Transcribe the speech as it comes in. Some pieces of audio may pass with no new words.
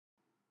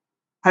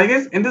Hi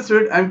guys, in this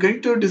video I'm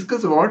going to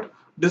discuss about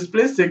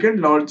display second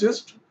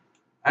largest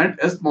and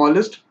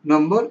smallest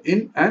number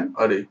in an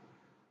array.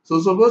 So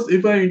suppose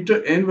if I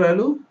enter n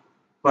value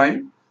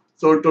 5,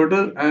 so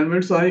total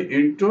elements I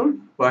enter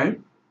 5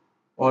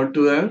 or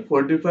 12,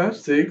 45,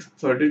 6,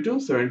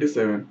 32,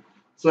 77.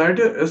 So at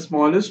the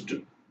smallest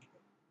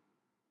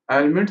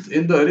elements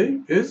in the array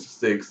is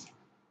 6.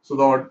 So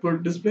the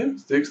output display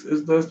 6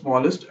 is the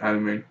smallest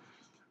element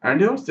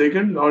and your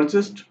second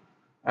largest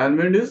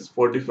element is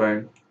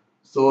 45.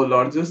 So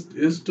largest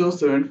is to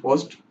 7,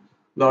 first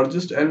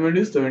largest element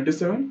is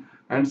 77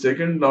 and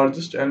second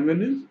largest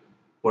element is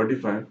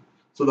 45.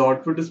 So the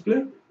output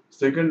display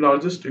second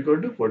largest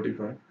equal to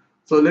 45.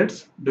 So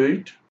let's do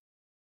it.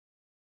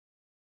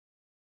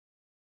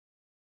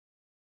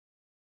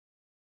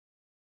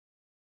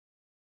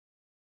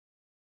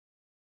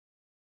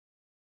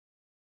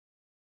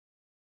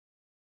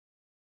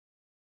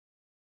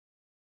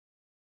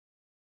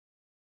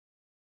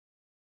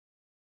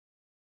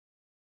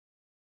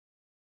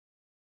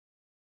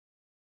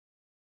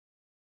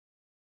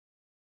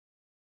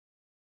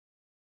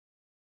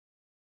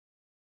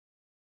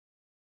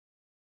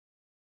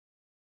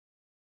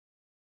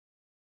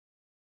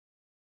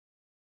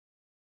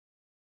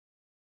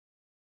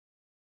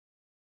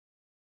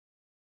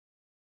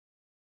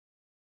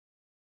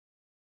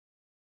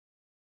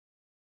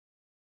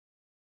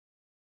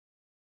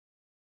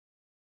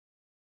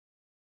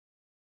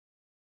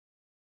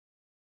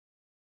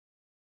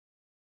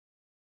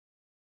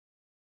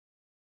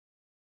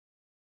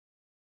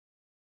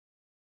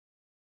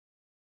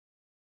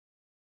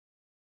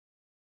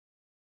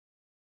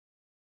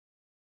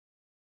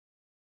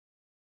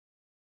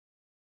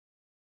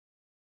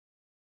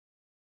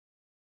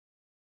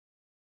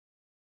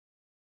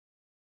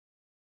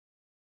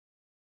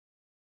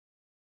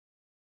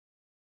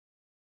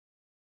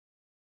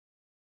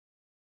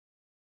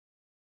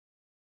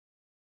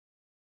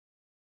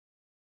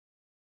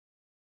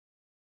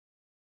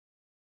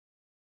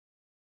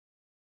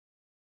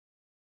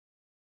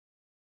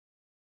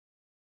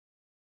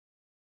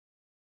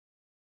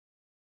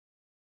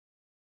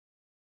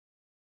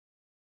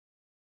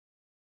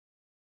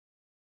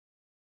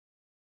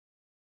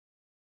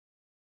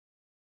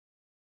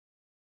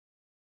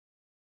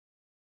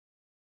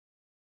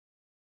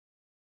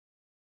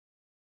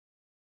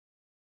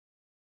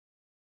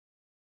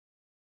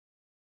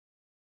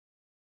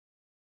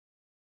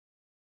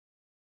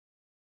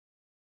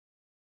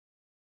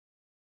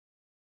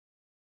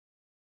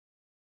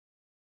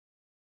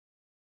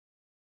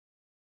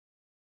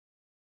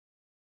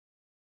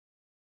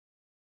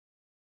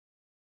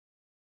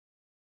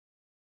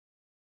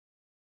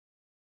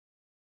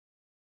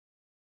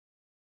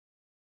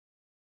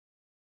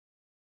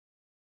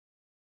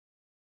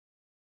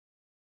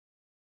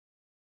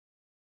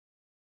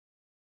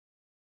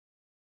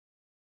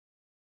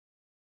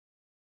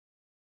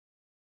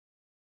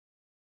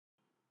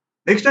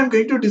 Next I'm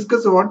going to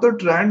discuss about the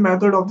try and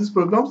method of this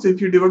program. So if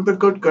you debug the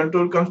code,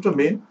 control comes to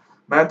main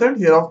method.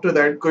 Hereafter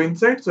that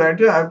coincides. So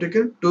here I have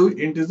taken two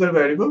integer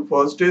variable.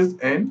 First is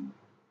n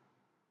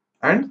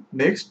and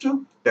next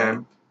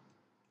temp.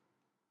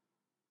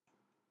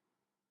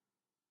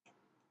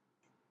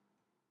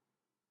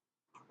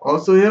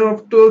 Also here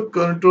after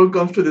control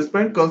comes to this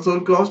point, console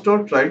class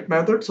dot write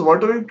method. So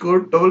whatever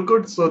code double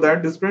code so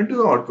that display to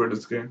the output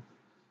screen.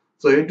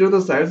 So enter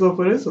the size of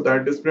array so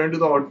that display to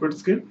the output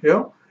screen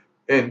here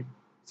n.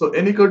 So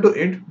n equal to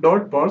int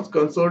dot parse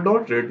console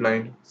dot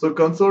readline. So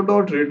console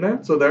dot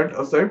readline so that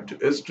accept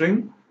a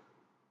string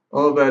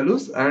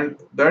values and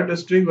that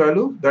string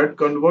value that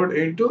convert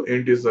into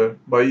integer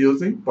by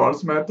using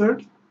parse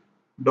method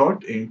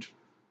dot int.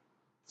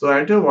 So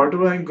enter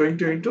whatever I'm going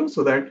to enter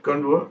so that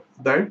convert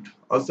that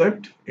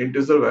accept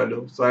integer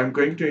value. So I'm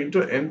going to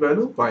enter n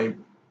value 5.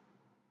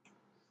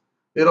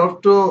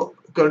 Hereafter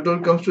control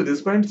comes to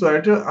this point. So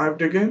enter I have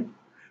taken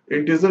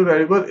integer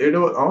variable add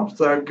over out.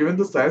 So I have given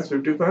the size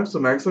 55. So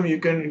maximum you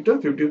can enter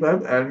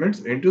 55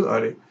 elements into the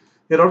array.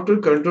 Hereafter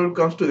control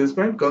comes to this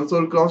point.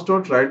 Console class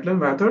dot writeLine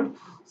method.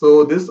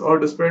 So this or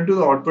display into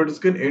the output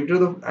screen enter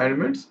the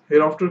elements.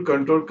 Hereafter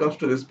control comes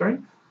to this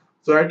point.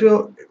 So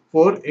enter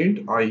for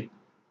int I.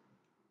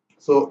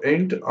 So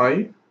int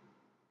I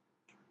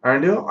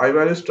and your I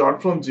value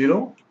start from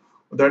 0.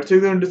 That's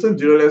the condition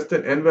 0 less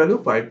than n value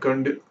 5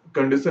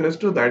 condition is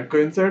to that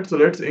coincide. So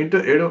let's enter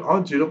add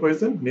or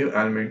 0% new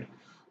element.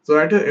 So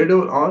at add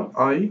or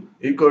I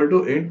equal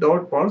to int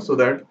dot parse so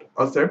that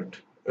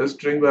accept a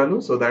string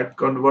value so that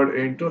convert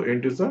into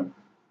integer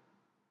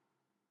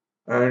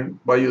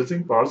and by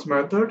using parse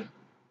method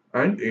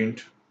and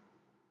int.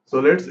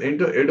 So let's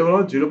enter add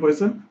or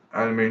 0%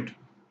 element.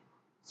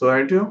 So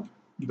at here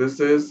this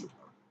is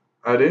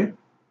array.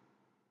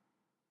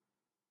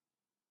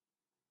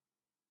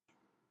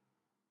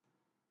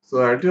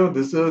 So at here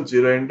this is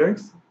 0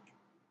 index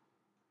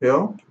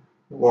here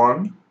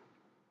 1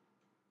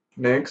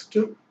 next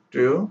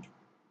 2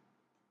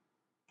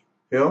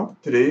 here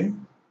 3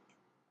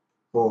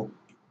 4.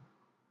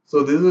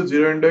 So this is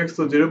 0 index,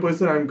 so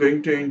 0% I'm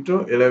going to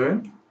enter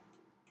 11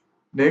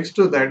 Next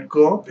to that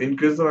co-op,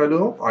 increase the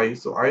value of I.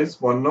 So I is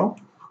 1 now.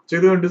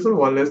 Check the condition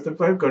 1 less than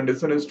 5.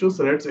 Condition is 2.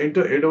 So let's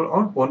enter 8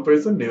 on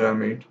 1%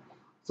 environment.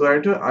 So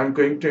at I'm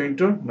going to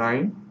enter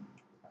 9.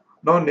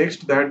 Now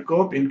next that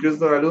co-op, increase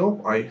the value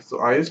of I. So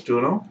I is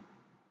 2 now.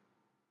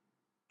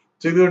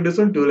 Check the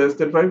condition 2 less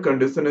than 5.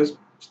 Condition is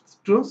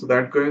true. So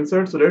that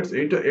coincides. So let's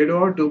enter 8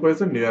 over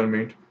 2%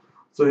 environment.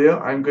 So here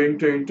I'm going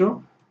to enter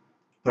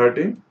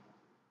 13.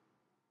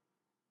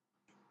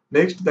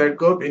 Next that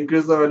co-op,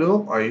 increase the value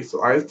of I.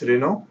 So I is 3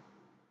 now.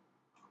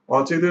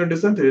 Or check the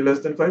condition 3 less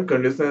than 5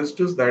 condition is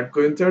true that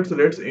coincides. So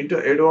let's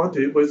enter 8 over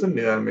 3%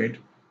 environment.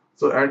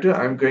 So at here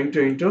I'm going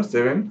to enter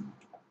 7.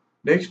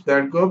 Next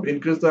that curve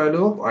increase the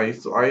value of I.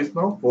 So I is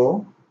now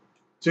 4.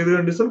 Check the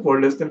condition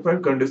 4 less than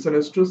 5 condition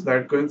is true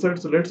that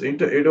coincides. So let's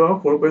enter 8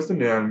 over 4%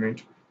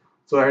 environment.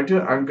 So at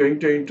here I'm going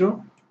to enter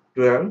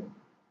 12.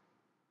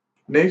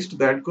 Next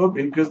that curve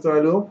increase the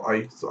value of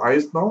I. So I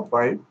is now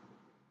 5.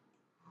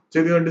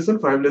 Check the condition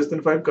 5 less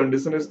than 5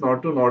 condition is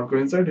not to not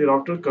coincide.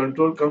 Hereafter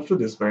control comes to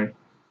this point.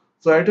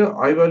 So at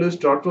I value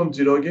start from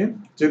 0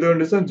 again. Check the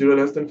condition 0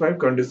 less than 5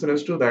 condition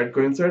is to that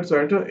coincides. So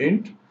at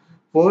int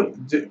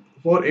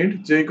for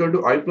int j equal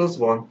to I plus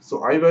 1.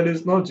 So I value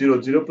is now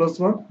 0. 0 plus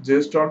 1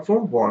 j start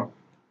from 1.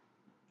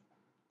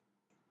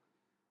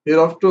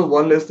 Hereafter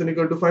 1 less than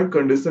equal to 5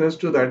 condition is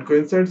to that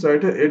coincides. So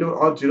at a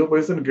or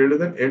 0% greater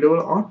than a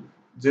double or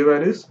j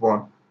value is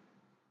 1.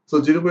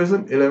 So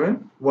 0%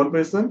 11,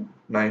 1%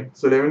 9.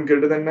 So 11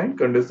 greater than 9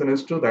 condition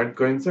is true that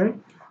coincide.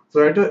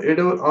 So at a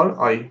double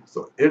or I.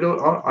 So a double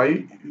or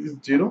I is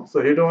 0. So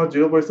a double or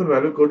 0%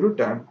 value go to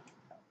temp.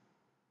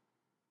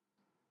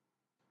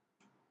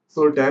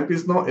 So temp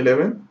is now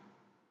 11.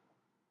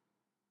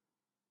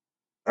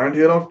 And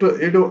hereafter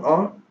a double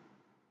or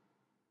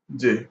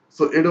j.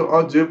 So a double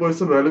or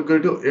j% value go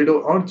to a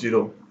double or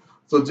 0.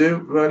 So j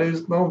value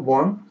is now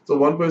 1. So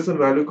 1%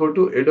 value go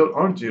to a double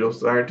or 0.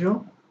 So at here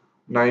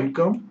 9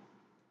 come.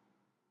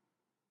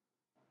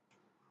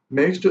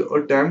 Next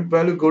a temp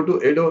value go to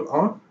a double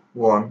or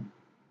 1.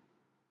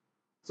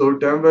 So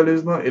temp value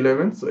is now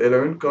 11. So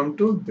 11 come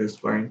to this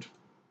point.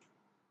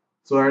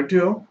 So at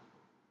here,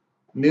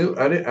 new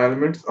array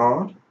elements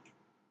are,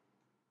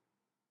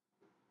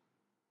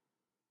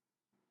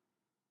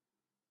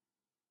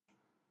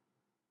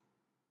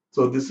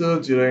 so this is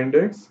a 0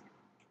 index,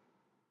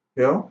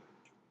 here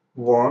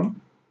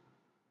 1,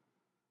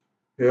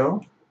 here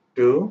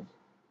 2,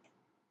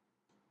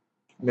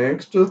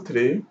 next to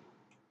 3,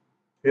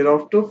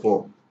 hereafter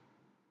 4.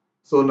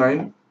 So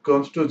 9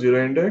 comes to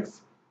 0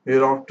 index,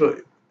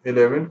 hereafter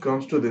 11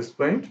 comes to this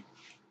point,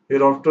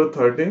 hereafter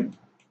 13,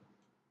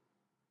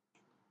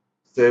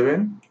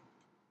 7,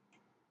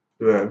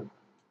 12.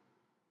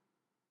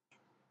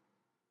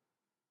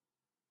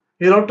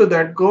 Hereafter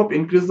that go up,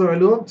 increase the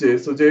value of j.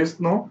 So j is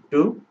now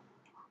 2.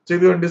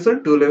 Check the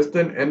condition 2 less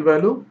than n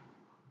value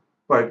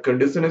 5.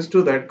 Condition is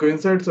 2 that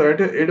coincides. So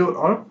at a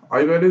or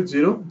I value is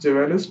 0, j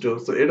value is 2.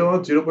 So 8 or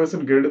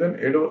 0% greater than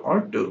 8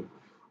 or 2.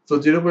 So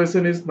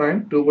 0% is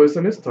 9,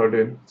 2% is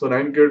 13. So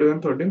 9 greater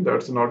than 13,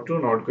 that's not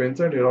true, not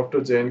coincide.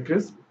 Hereafter j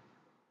increase.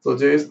 So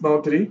j is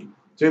now 3.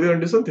 Check the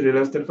condition 3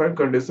 less than 5.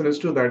 Condition is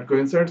 2 that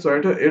coincides. So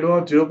at a 8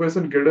 or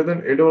 0% greater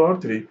than 8 or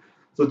 3.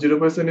 So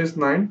 0% is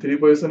 9,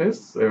 3% is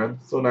 7.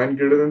 So 9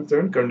 greater than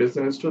 7.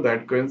 Condition is 2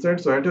 that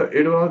coincides. So at a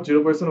 8 or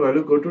 0%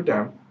 value go to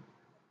temp.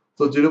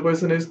 So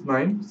 0% is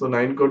 9. So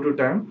 9 go to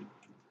temp.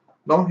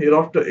 Now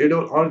hereafter a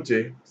double or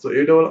j. So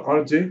a double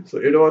or j. So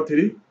a double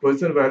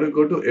 3% value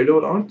go to a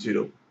double or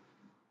 0.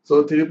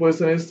 So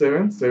 3% is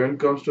 7. 7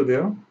 comes to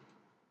there.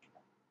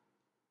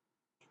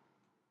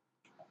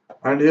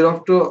 And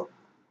hereafter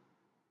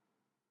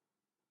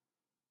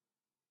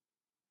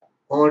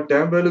our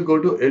temp value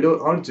go to a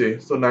double or j.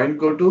 So 9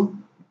 go to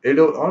a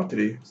double or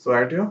 3. So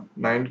at here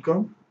 9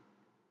 come.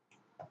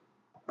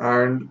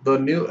 And the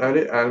new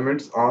array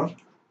elements are,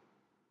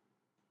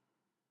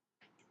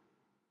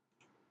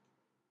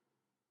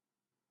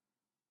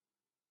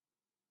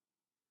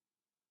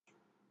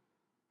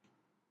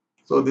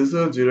 so this is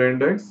a 0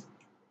 index.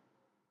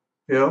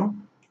 Here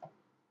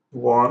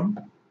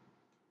 1,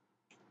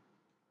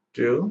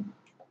 2,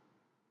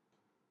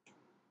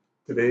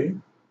 3,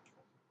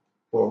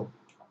 4.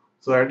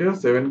 So at here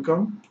 7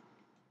 come.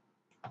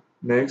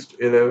 Next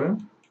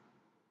 11,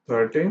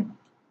 13.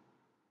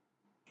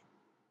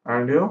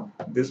 And here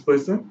this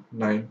person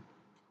 9.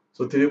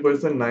 So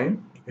 3%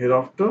 9,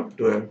 hereafter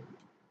 12.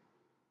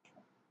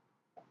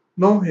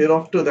 Now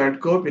hereafter that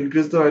curve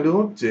increase the value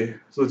of j.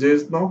 So j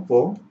is now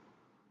 4.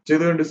 Check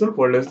the condition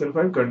 4 less than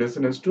 5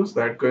 condition is true. So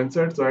that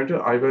coincides. So at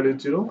I value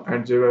is 0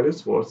 and j value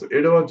is 4. So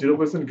 8 over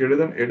 0% greater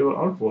than 8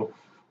 over 4.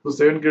 So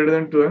 7 greater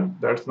than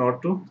 12. That's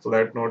not true. So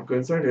that not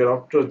coincide.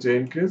 Hereafter j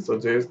increase. So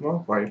j is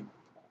now 5.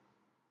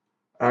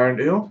 And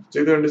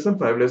check the condition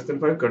 5 less than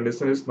 5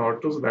 condition is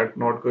not true. So that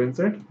not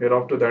coincide.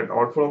 Hereafter that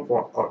out from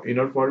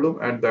inner for loop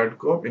and that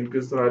curve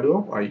increase the value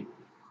of I.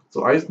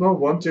 So I is now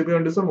 1 check the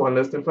condition 1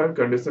 less than 5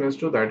 condition is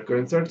true that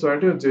coincides. So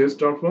at here j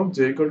start from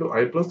j equal to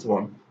I plus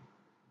 1.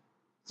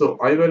 So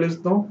I value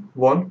is now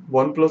 1,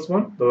 1 plus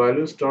 1, the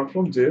value start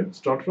from j,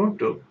 start from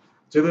 2.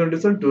 Check the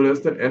condition 2 less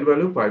than n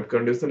value 5.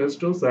 Condition is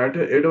true. So at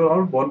a over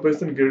r 1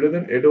 person greater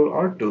than a over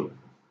r 2.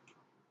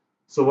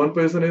 So 1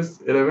 person is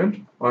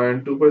 11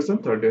 and 2 person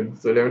 13.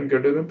 So 11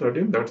 greater than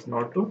 13. That's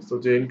not true. So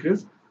j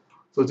increase.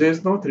 So j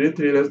is now 3.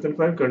 3 less than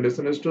 5.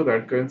 Condition is true.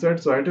 That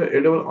coincides. So at a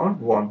over r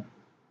 1.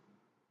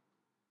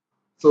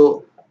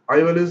 So I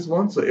value is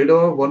 1. So 8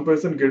 over 1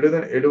 person greater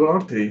than 8 over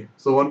 3.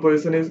 So 1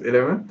 person is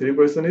 11, 3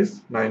 person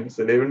is 9.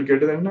 So 11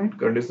 greater than 9.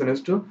 Condition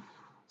is 2.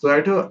 So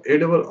at a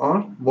 8 over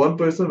R, 1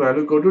 person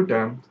value go to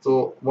 10.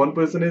 So 1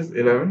 person is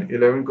 11,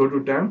 11 go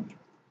to 10.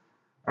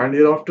 And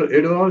here after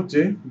 8 over R,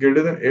 J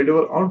greater than 8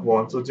 over R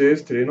 1. So J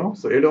is 3 now.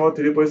 So 8 over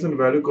 3 person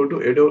value go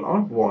to 8 over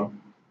R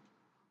 1.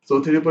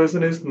 So 3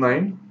 person is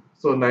 9.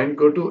 So 9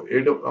 go to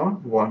 8 over R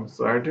 1.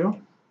 So at here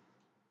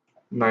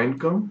 9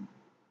 come.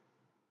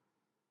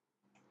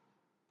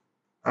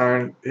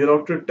 And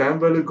hereafter time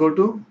value go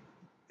to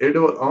 8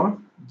 over R,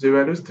 j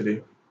value is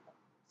 3.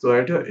 So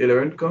at here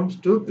 11 comes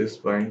to this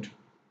point.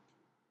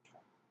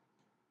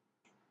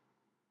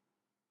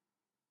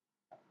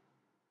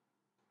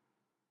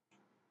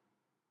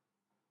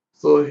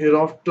 So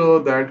hereafter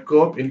that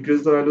curve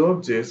increase the value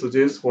of j. So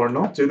j is 4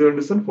 now. Check the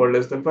condition for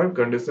less than 5.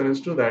 Condition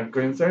is true. That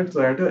coincides.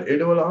 So at here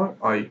 8 over R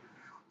I.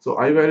 So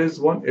I value is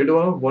 1. 8 over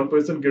R 1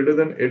 person greater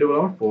than 8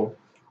 over R 4.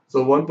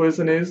 So 1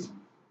 person is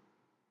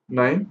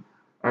 9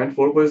 and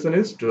 4 person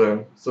is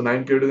 12. So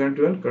 9 greater than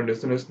 12.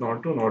 Condition is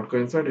not true. Not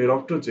coincide.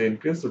 Hereafter j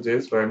increase. So j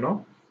is 5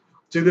 now.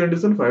 Check the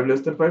condition 5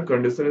 less than 5.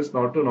 Condition is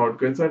not true. Not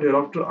coincide.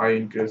 Hereafter I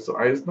increase. So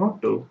I is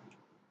not 2.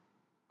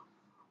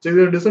 Check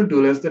the condition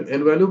 2 less than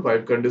n value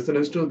 5. Condition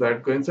is 2.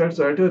 That coincides.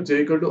 So at here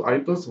j equal to I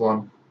plus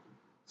 1.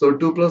 So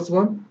 2 plus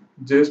 1,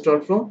 j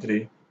start from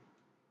 3.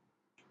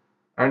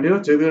 And here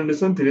check the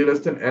condition 3 less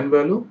than n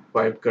value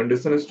 5.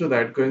 Condition is 2.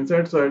 That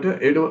coincides. So at here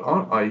 8 over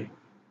r I.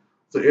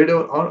 So 8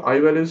 over r I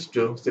value is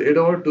 2. So 8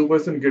 over 2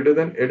 person greater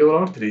than 8 over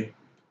r 3.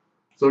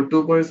 So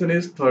 2 person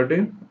is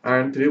 13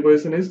 and 3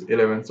 person is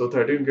 11. So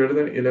 13 greater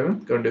than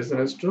 11.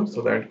 Condition is true.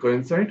 So that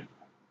coincides.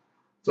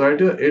 So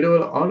at here 8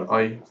 over r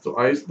I. So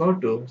I is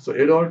not 2. So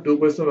 8 over 2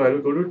 person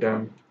value go to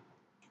 10.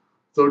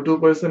 So 2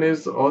 person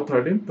is or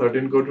 13.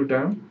 13 go to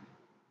 10.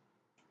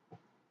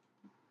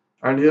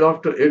 And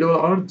hereafter 8 over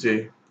r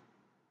j.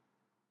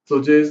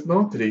 So j is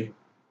now 3.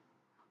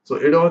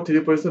 So 8 over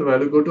 3 person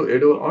value go to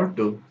 8 over r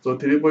 2. So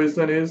 3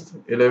 person is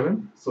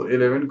 11. So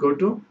 11 go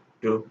to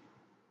 2.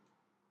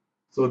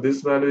 So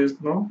this value is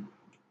now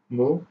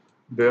move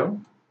there.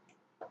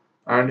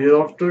 And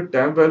hereafter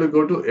time value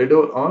go to 8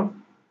 over r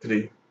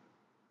 3.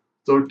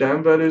 So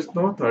time value is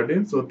now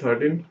 13. So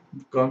 13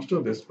 comes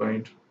to this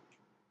point.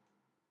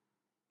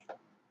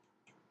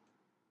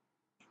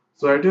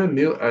 So at your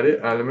new array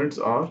elements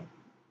are,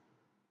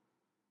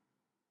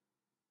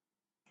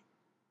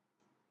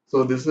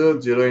 so this is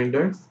a 0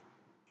 index.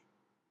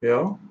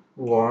 Here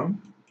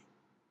 1.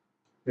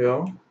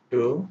 Here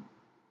 2.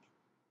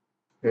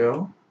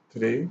 Here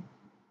 3.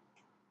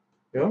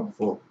 Here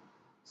 4.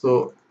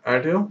 So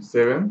at here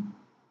 7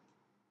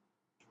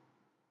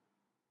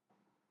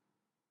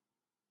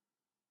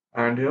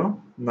 and here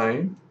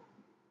 9.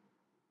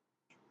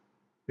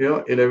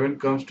 Here 11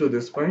 comes to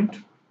this point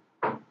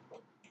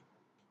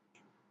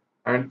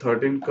and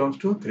 13 comes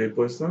to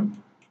 3%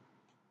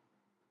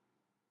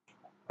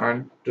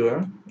 and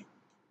 12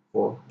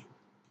 4.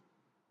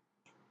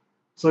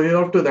 So here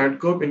after that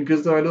curve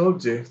increase the value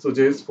of j. So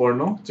j is 4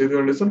 now. Check the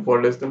condition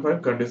for less than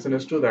 5. Condition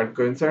is 2 that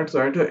coincides.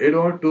 So at here 8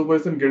 over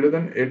 2% greater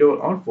than 8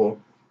 over or 4.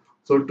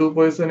 So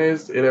 2%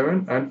 is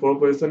 11 and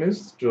 4%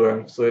 is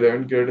 12. So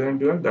 11 greater than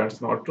 12, that's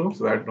not true.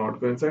 So that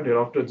not coincide.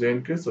 Hereafter j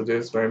increase. So j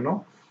is 5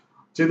 now.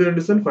 Check the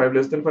condition 5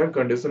 less than 5.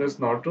 Condition is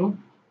not true.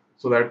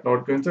 So that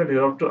not coincide.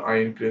 Hereafter I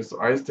increase. So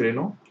I is 3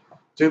 now.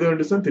 Check the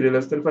condition 3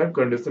 less than 5.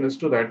 Condition is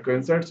true. That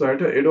coincides. So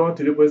at 8 over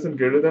 3%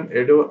 greater than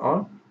 8 over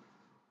r.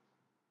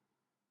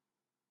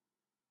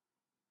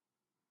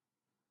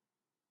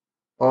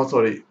 Oh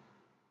sorry.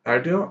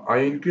 At here I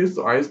increase.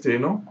 So I is 3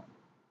 now.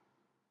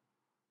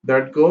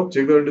 That go up.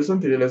 Check the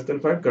condition 3 less than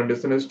 5.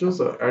 Condition is 2.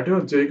 So at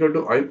here j equal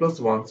to I plus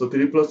 1. So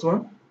 3 plus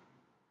 1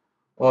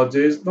 or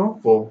j is now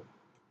 4.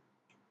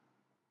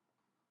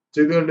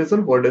 Check the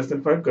condition for less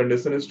than 5.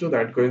 Condition is 2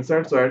 that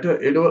coincides. So at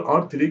 8 over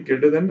r 3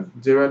 greater than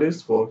j value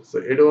is 4.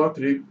 So 8 over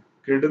 3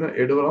 greater than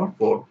 8 over r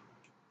 4.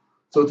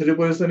 So 3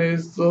 person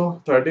is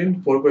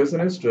 13, 4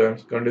 person is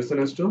 12. Condition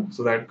is 2.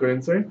 So that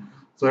coincides.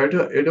 So at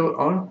 8 over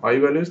r I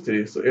value is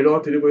 3. So 8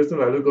 over 3 person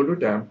value go to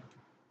 10.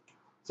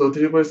 So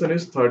 3 person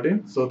is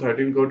 13. So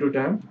 13 go to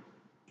 10.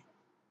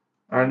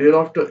 And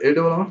hereafter 8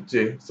 over r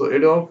j. So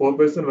 8 over 4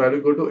 person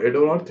value go to 8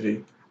 over r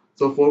 3.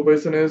 So 4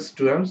 person is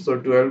 12. So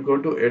 12 go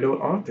to 8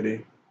 over r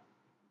 3.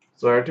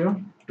 So at here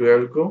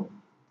 12 go.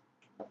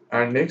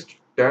 And next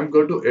time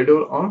go to 8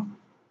 over on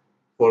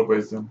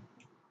 4%.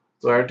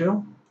 So at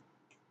here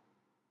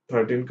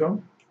 13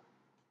 come.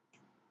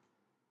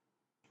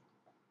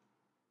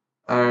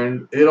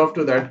 And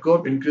hereafter that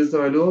curve increase the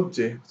value of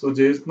j. So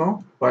j is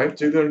now 5.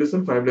 Check the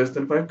condition 5 less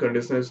than 5.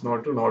 Condition is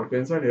not to not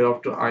coincide.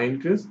 Hereafter I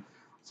increase.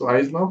 So I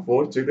is now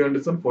 4. Check the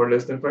condition 4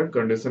 less than 5.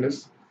 Condition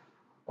is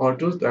or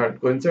two that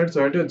coincide.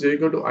 So at here j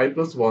equal to I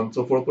plus 1.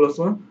 So 4 plus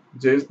 1,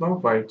 j is now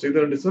 5. Check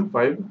the condition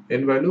 5,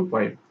 n value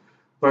 5.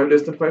 5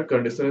 less than 5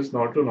 condition is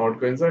not true, not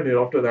coincide. Here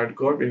after that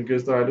go up,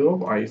 increase the value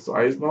of I. So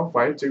I is now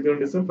 5. Check the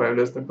condition 5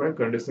 less than 5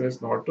 condition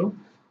is not true.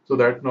 So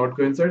that not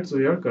coincide. So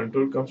here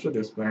control comes to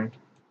this point.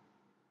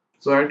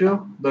 So at here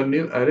the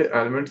new array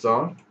elements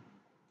are,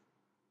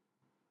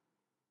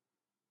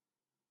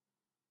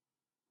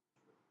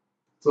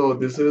 so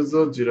this is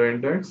the 0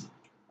 index,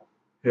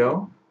 here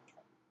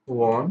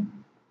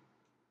 1,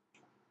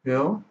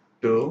 here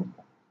 2,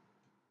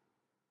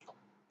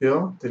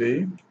 here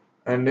 3,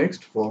 and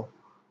next 4.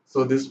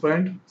 So this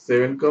point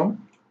 7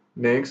 come,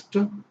 next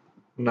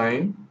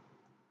 9,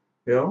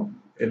 here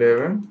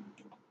 11.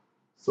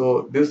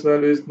 So this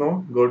value is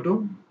now go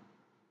to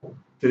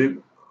 3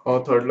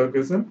 or third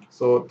location.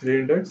 So 3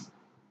 index.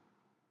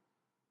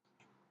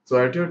 So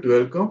at your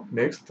 12 come,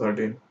 next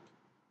 13.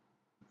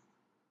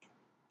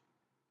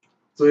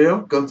 So here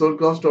console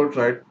class dot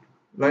write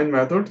line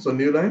method. So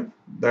new line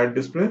that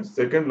displays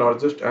second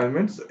largest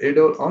elements a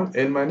on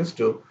n minus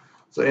 2.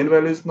 So n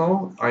value is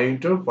now I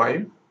enter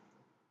 5.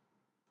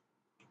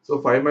 So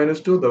 5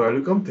 minus 2, the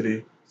value come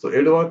 3. So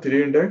 8 over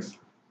 3 index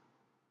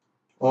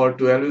or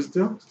 12 is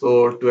there.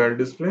 So 12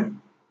 display.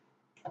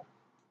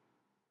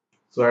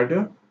 So at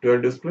a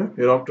 12 display,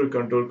 hereafter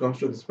control comes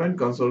to this point,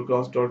 console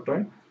class dot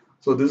write.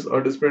 So this are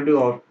displayed to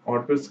the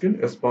output screen,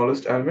 a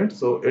smallest element.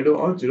 So 8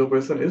 or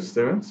 0% is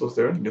 7. So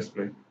 7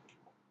 display.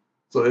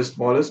 So a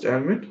smallest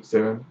element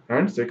 7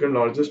 and second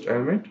largest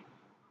element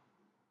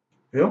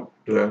here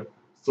 12.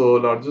 So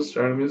largest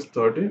element is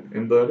 13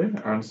 in the array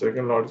and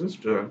second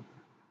largest 12.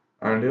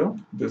 And here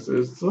this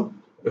is the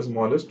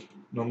smallest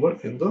number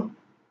in the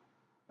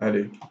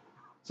array.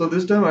 So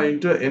this time I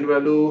enter n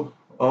value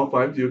of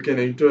 5. You can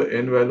enter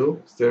n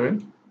value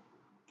 7,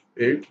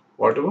 8,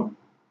 whatever.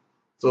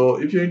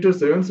 So if you enter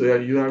 7, so yeah,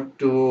 you have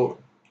to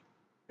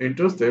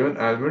enter 7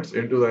 elements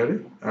into the array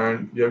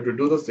and you have to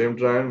do the same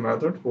trial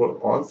method for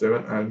all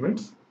 7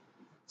 elements.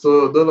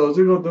 So the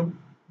logic of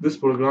this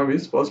program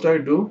is first I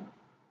do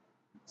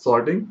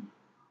sorting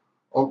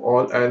of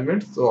all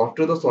elements. So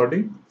after the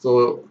sorting,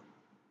 so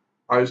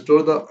I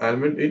store the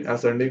element in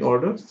ascending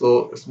order.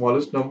 So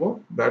smallest number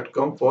that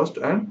come first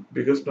and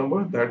biggest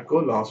number that go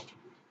last.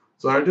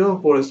 So at here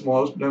for a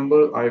smallest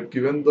number, I've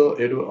given the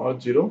 8 or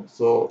 0,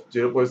 so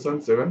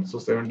 0.7, so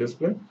 7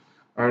 display.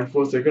 And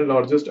for second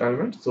largest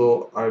element,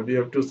 so we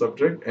have to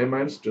subtract n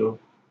minus 2.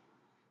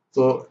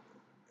 So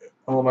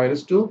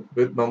minus 2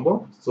 with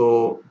number,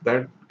 so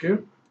that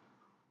give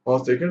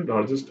our second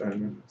largest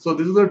element. So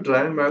this is the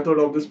trial method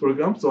of this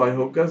program. So I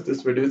hope guys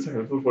this video is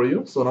helpful for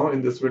you. So now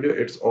in this video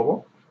it's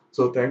over.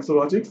 So thanks for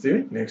watching. See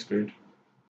you next video.